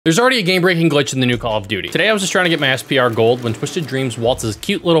There's already a game-breaking glitch in the new Call of Duty. Today I was just trying to get my SPR gold when Twisted Dreams waltzed his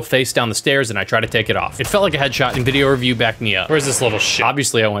cute little face down the stairs and I tried to take it off. It felt like a headshot and video review backed me up. Where's this little shit?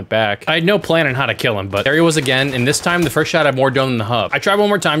 Obviously I went back. I had no plan on how to kill him, but there he was again, and this time the first shot had more dome than the hub. I tried one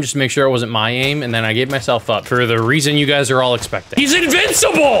more time just to make sure it wasn't my aim, and then I gave myself up for the reason you guys are all expecting. He's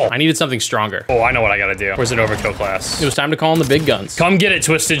invincible! I needed something stronger. Oh, I know what I gotta do. Where's an overkill class? It was time to call in the big guns. Come get it,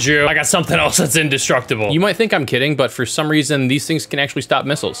 Twisted Drew. I got something else that's indestructible. You might think I'm kidding, but for some reason, these things can actually stop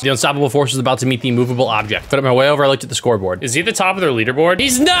missiles. The unstoppable force is about to meet the immovable object. Put it my way over, I looked at the scoreboard. Is he at the top of their leaderboard?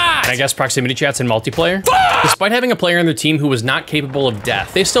 He's not! And I guess proximity chats and multiplayer? Fuck! Despite having a player on their team who was not capable of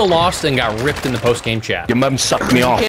death, they still lost and got ripped in the post-game chat. Your mom sucked me off.